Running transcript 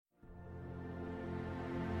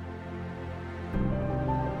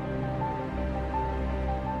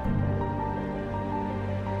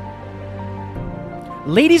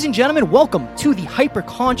Ladies and gentlemen, welcome to the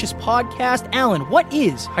Hyperconscious Podcast. Alan, what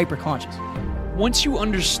is hyperconscious? Once you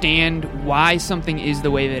understand why something is the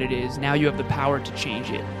way that it is, now you have the power to change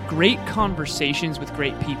it. Great conversations with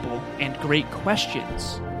great people and great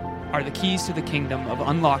questions are the keys to the kingdom of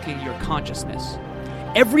unlocking your consciousness.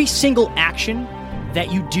 Every single action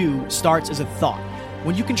that you do starts as a thought.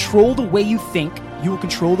 When you control the way you think, you will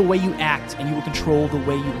control the way you act, and you will control the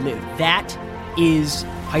way you live. That is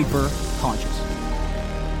hyperconscious.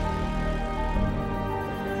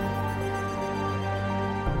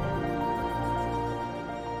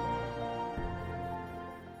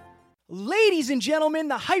 Ladies and gentlemen,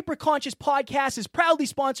 the Hyperconscious Podcast is proudly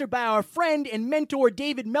sponsored by our friend and mentor,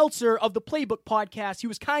 David Meltzer of the Playbook Podcast. He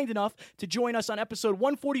was kind enough to join us on episode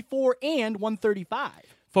 144 and 135.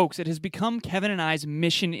 Folks, it has become Kevin and I's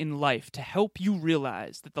mission in life to help you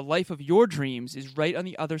realize that the life of your dreams is right on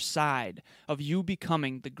the other side of you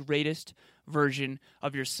becoming the greatest version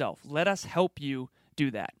of yourself. Let us help you do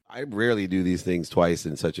that. I rarely do these things twice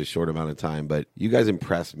in such a short amount of time, but you guys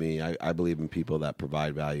impress me. I believe in people that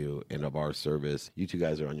provide value and of our service. You two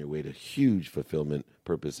guys are on your way to huge fulfillment,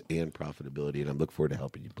 purpose, and profitability, and I look forward to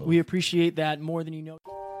helping you both. We appreciate that more than you know.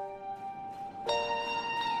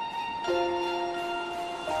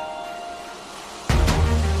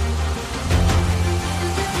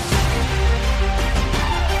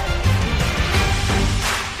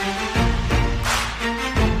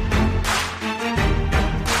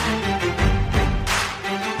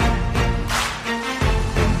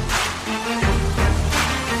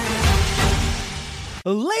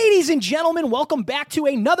 Ladies and gentlemen, welcome back to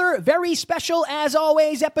another very special, as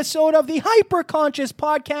always, episode of the Hyperconscious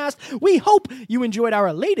Podcast. We hope you enjoyed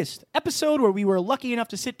our latest episode where we were lucky enough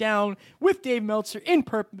to sit down with Dave Meltzer in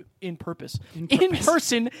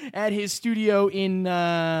person at his studio in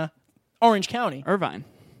Orange County. Irvine,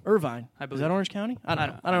 I believe. Is that Orange County? I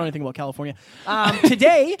don't know anything about California.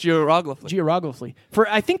 Today, geographically, for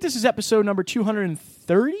I think this is episode number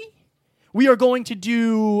 230. We are going to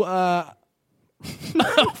do a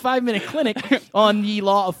 5-minute clinic on the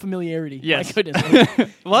law of familiarity. Yes. My goodness.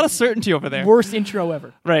 a lot of certainty over there. Worst intro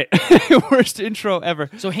ever. Right. Worst intro ever.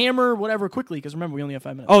 So hammer whatever quickly, because remember, we only have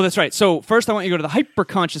 5 minutes. Oh, that's right. So first I want you to go to the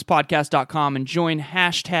hyperconsciouspodcast.com and join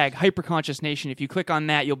hashtag HyperConsciousNation. If you click on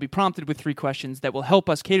that, you'll be prompted with 3 questions that will help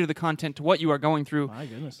us cater the content to what you are going through. My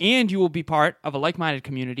goodness. And you will be part of a like-minded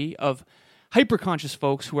community of hyper-conscious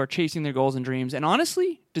folks who are chasing their goals and dreams and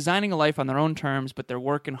honestly designing a life on their own terms, but they're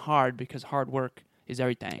working hard because hard work is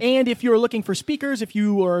everything. And if you're looking for speakers, if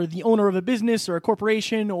you are the owner of a business or a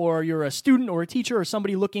corporation, or you're a student or a teacher or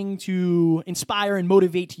somebody looking to inspire and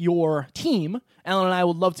motivate your team, Alan and I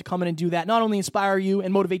would love to come in and do that. Not only inspire you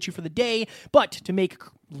and motivate you for the day, but to make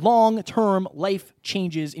long-term life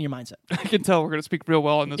changes in your mindset. I can tell we're going to speak real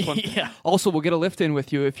well on this one. Yeah. Also, we'll get a lift in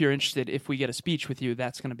with you if you're interested. If we get a speech with you,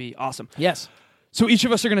 that's going to be awesome. Yes. So each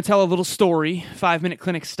of us are going to tell a little story, 5-minute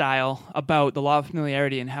clinic style, about the law of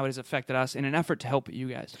familiarity and how it has affected us in an effort to help you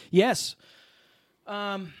guys. Yes.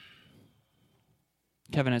 Kevin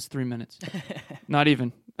has 3 minutes. Not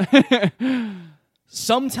even.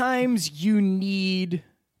 Sometimes you need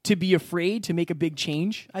to be afraid to make a big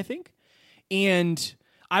change, I think. And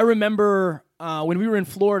I remember when we were in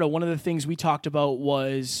Florida, one of the things we talked about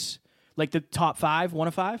was like the top 5, 1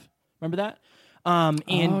 of 5. Remember that?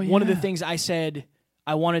 One of the things I said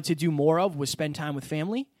I wanted to do more of was spend time with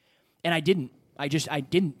family, and I didn't. I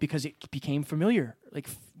didn't because it became familiar. Like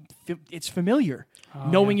it's familiar.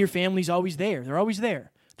 Knowing your family's always there. They're always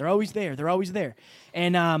there. They're always there. They're always there.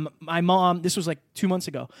 And my mom, this was like 2 months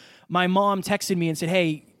ago, my mom texted me and said,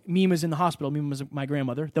 "Hey, Mima's in the hospital." Mima was my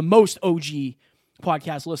grandmother, the most OG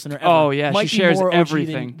podcast listener ever. Oh, yeah. Might she be shares more OG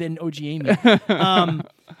everything. than OG Amy.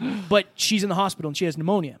 But she's in the hospital and she has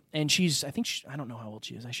pneumonia. And I don't know how old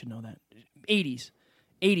she is. I should know that. 80s.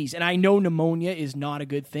 And I know pneumonia is not a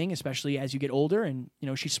good thing, especially as you get older. And,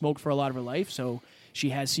 she smoked for a lot of her life. So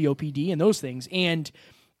she has COPD and those things. And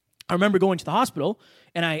I remember going to the hospital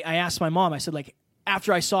and I asked my mom, I said, like,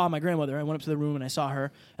 after I saw my grandmother, I went up to the room and I saw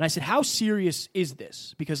her. And I said, how serious is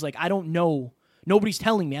this? Because, like, I don't know. Nobody's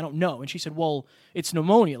telling me. I don't know. And she said, well, it's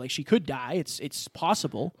pneumonia. Like, she could die. It's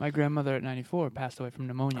possible. My grandmother at 94 passed away from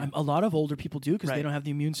pneumonia. A lot of older people do because they don't have the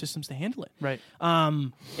immune systems to handle it. Right.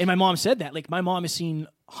 And my mom said that. Like, my mom has seen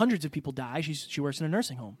hundreds of people die. She works in a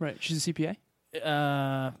nursing home. Right. She's a CPA?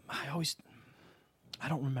 I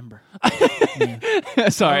don't remember.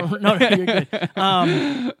 Sorry. No, you're good.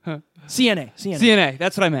 CNA.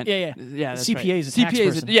 That's what I meant. Yeah. That's CPA right. is a tax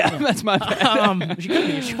person. That's my bad. She could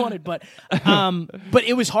be if she wanted, but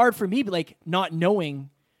it was hard for me, like, not knowing,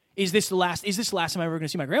 Is this the last time I'm ever going to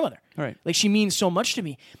see my grandmother? Right. Like, she means so much to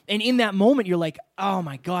me. And in that moment, you're like, oh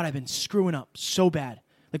my God, I've been screwing up so bad.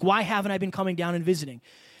 Like, why haven't I been coming down and visiting?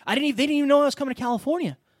 They didn't even know I was coming to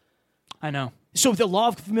California. I know. So the law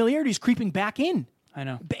of familiarity is creeping back in. I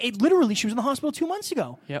know. Literally, she was in the hospital 2 months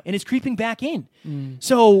ago. Yep. And it's creeping back in.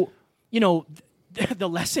 So, the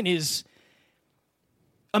lesson is,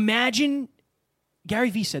 imagine, Gary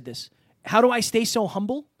Vee said this, how do I stay so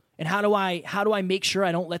humble? And how do I make sure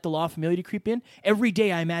I don't let the law of familiarity creep in? Every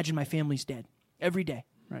day I imagine my family's dead. Every day.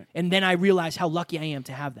 Right. And then I realize how lucky I am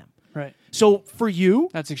to have them. Right. So for you,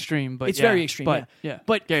 That's extreme, but it's yeah. very extreme. But, yeah.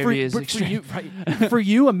 But Gary Vee is extreme. For you, right, for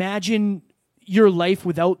you, imagine your life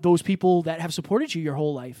without those people that have supported you your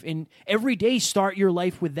whole life, and every day start your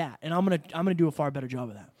life with that. And I'm gonna do a far better job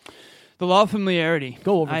of that. The law of familiarity.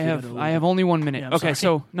 Go over. I if you got a little have bit. only 1 minute. Yeah, I'm Okay,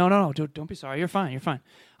 sorry. so no, don't be sorry. You're fine.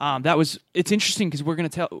 It's interesting because we're gonna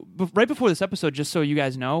tell right before this episode. Just so you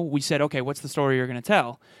guys know, we said, okay, what's the story you're gonna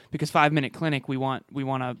tell? Because 5 Minute Clinic, we want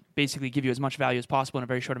to basically give you as much value as possible in a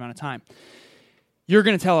very short amount of time. You're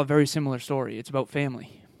gonna tell a very similar story. It's about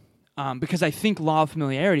family. Because I think law of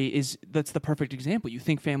familiarity that's the perfect example. You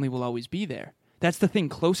think family will always be there. That's the thing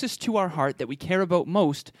closest to our heart that we care about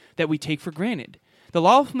most that we take for granted. The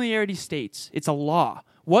law of familiarity states, it's a law.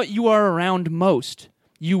 What you are around most,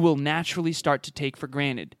 you will naturally start to take for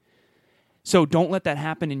granted. So don't let that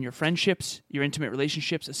happen in your friendships, your intimate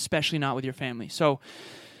relationships, especially not with your family. So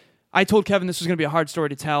I told Kevin this was going to be a hard story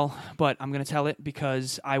to tell, but I'm going to tell it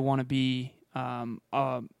because I want to be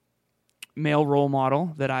a male role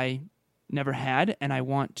model that I never had, and I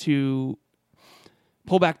want to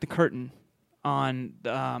pull back the curtain on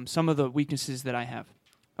some of the weaknesses that I have.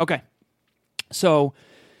 Okay. So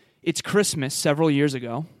it's Christmas several years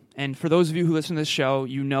ago, and for those of you who listen to this show,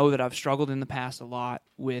 you know that I've struggled in the past a lot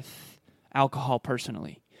with alcohol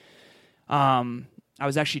personally. I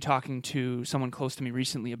was actually talking to someone close to me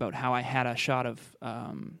recently about how I had a shot of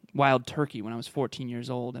wild turkey when I was 14 years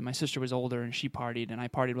old, and my sister was older, and she partied, and I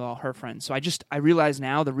partied with all her friends. So I realize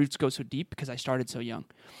now the roots go so deep because I started so young.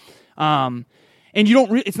 And you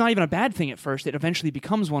don't. It's not even a bad thing at first. It eventually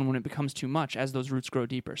becomes one when it becomes too much as those roots grow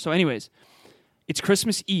deeper. So anyways, it's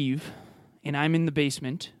Christmas Eve, and I'm in the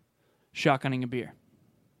basement shotgunning a beer.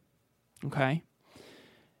 Okay?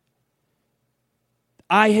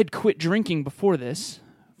 I had quit drinking before this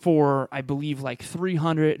for, I believe, like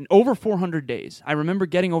 300, over 400 days. I remember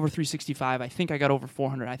getting over 365. I think I got over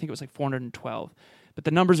 400. I think it was like 412. But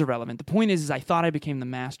the numbers are relevant. The point is I thought I became the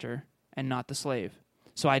master and not the slave.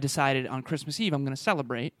 So I decided on Christmas Eve I'm going to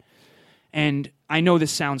celebrate. And I know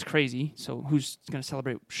this sounds crazy, so who's going to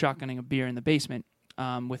celebrate shotgunning a beer in the basement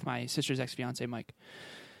with my sister's ex-fiancé, Mike?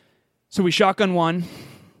 So we shotgun one.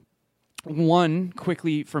 One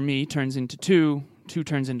quickly, for me, turns into two. 2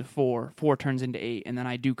 turns into 4. 4 turns into 8. And then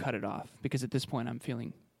I do cut it off because at this point I'm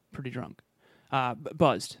feeling pretty drunk.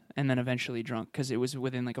 Buzzed. And then eventually drunk because it was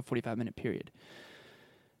within like a 45-minute period.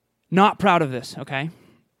 Not proud of this, okay?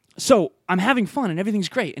 So I'm having fun and everything's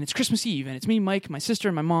great. And it's Christmas Eve. And it's me, Mike, my sister,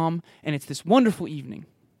 and my mom. And it's this wonderful evening.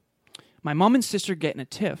 My mom and sister get in a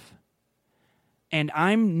tiff. And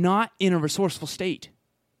I'm not in a resourceful state.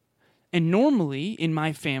 And normally in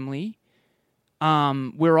my family,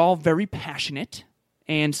 we're all very passionate.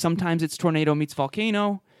 And sometimes it's tornado meets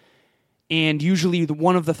volcano. And usually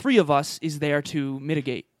one of the 3 of us is there to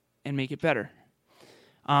mitigate and make it better.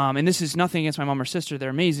 And this is nothing against my mom or sister. They're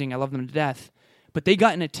amazing. I love them to death. But they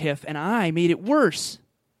got in a tiff, and I made it worse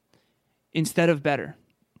instead of better.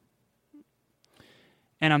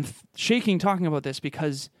 And I'm shaking talking about this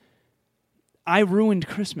because I ruined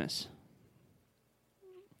Christmas.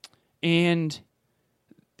 And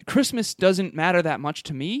Christmas doesn't matter that much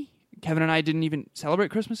to me. Kevin and I didn't even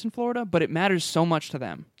celebrate Christmas in Florida, but it matters so much to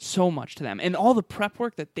them. So much to them. And all the prep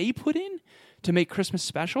work that they put in to make Christmas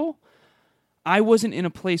special, I wasn't in a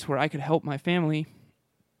place where I could help my family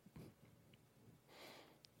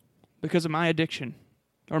because of my addiction.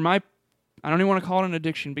 I don't even want to call it an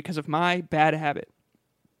addiction, because of my bad habit.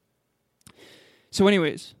 So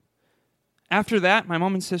anyways, after that, my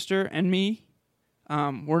mom and sister and me,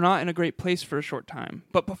 we're not in a great place for a short time.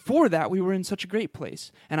 But before that, we were in such a great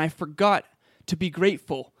place. And I forgot to be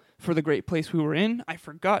grateful for the great place we were in. I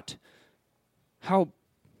forgot how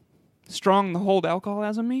strong the hold alcohol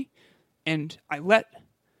has on me. And I let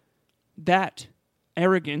that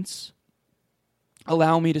arrogance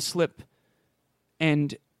allow me to slip.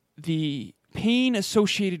 And the pain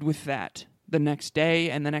associated with that the next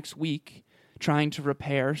day and the next week, trying to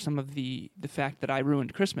repair some of the fact that I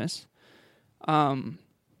ruined Christmas,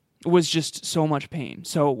 was just so much pain.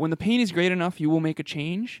 So when the pain is great enough, you will make a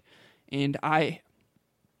change. And I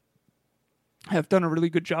have done a really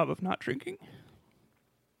good job of not drinking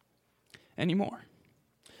anymore.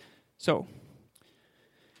 So,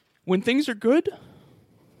 when things are good,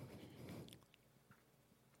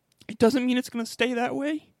 it doesn't mean it's going to stay that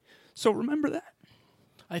way. So remember that.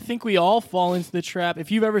 I think we all fall into the trap. If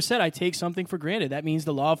you've ever said, I take something for granted, that means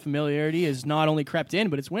the law of familiarity is not only crept in,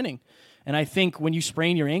 but it's winning. And I think when you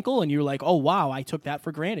sprain your ankle and you're like, oh, wow, I took that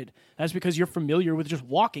for granted. That's because you're familiar with just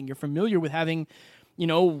walking. You're familiar with having,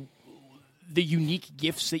 the unique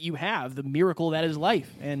gifts that you have, the miracle that is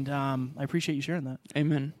life. And I appreciate you sharing that.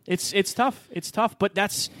 Amen. It's tough. It's tough.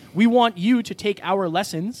 But we want you to take our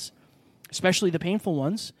lessons, especially the painful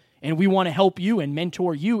ones, and we want to help you and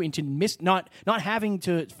mentor you into not having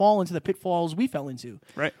to fall into the pitfalls we fell into.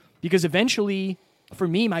 Right. Because eventually, for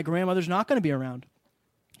me, my grandmother's not going to be around.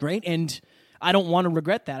 Right? And I don't want to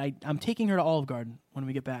regret that. I'm taking her to Olive Garden when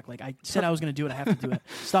we get back. Like I said I was going to do it. I have to do it.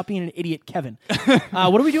 Stop being an idiot, Kevin.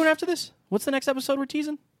 What are we doing after this? What's the next episode we're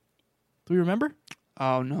teasing? Do we remember?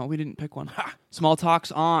 Oh, no, we didn't pick one. Small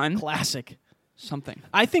talks on Classic. something.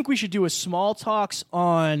 I think we should do a small talks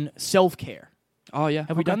on self-care. Oh, yeah.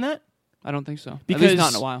 Have we done that? I don't think so. Because At least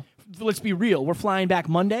not in a while. Let's be real. We're flying back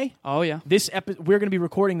Monday. Oh, yeah. We're going to be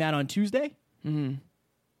recording that on Tuesday. Mm-hmm.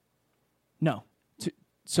 No.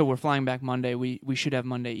 So we're flying back Monday. We should have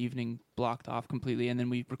Monday evening blocked off completely, and then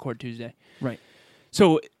we record Tuesday. Right.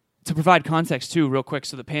 So to provide context, too, real quick,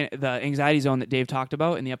 so the anxiety zone that Dave talked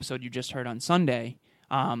about in the episode you just heard on Sunday,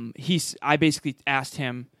 I basically asked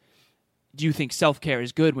him, do you think self-care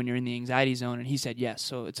is good when you're in the anxiety zone? And he said yes.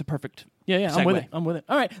 So it's a perfect Yeah, segue. I'm with it.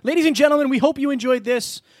 All right. Ladies and gentlemen, we hope you enjoyed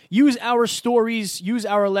this. Use our stories, use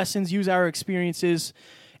our lessons, use our experiences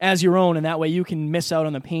as your own, and that way you can miss out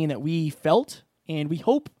on the pain that we felt, and we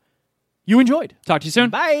hope you enjoyed. Talk to you soon.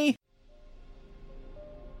 Bye.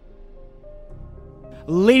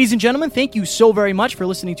 Ladies and gentlemen, thank you so very much for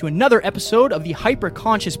listening to another episode of the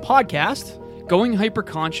Hyperconscious Podcast. Going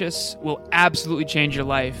hyper-conscious will absolutely change your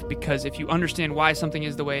life, because if you understand why something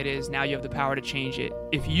is the way it is, now you have the power to change it.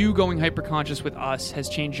 If you going hyper-conscious with us has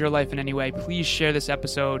changed your life in any way, please share this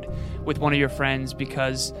episode with one of your friends,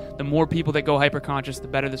 because the more people that go hyper-conscious, the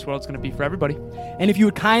better this world's going to be for everybody. And if you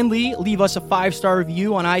would kindly leave us a 5-star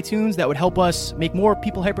review on iTunes, that would help us make more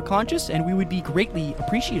people hyper-conscious, and we would be greatly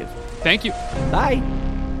appreciative. Thank you. Bye.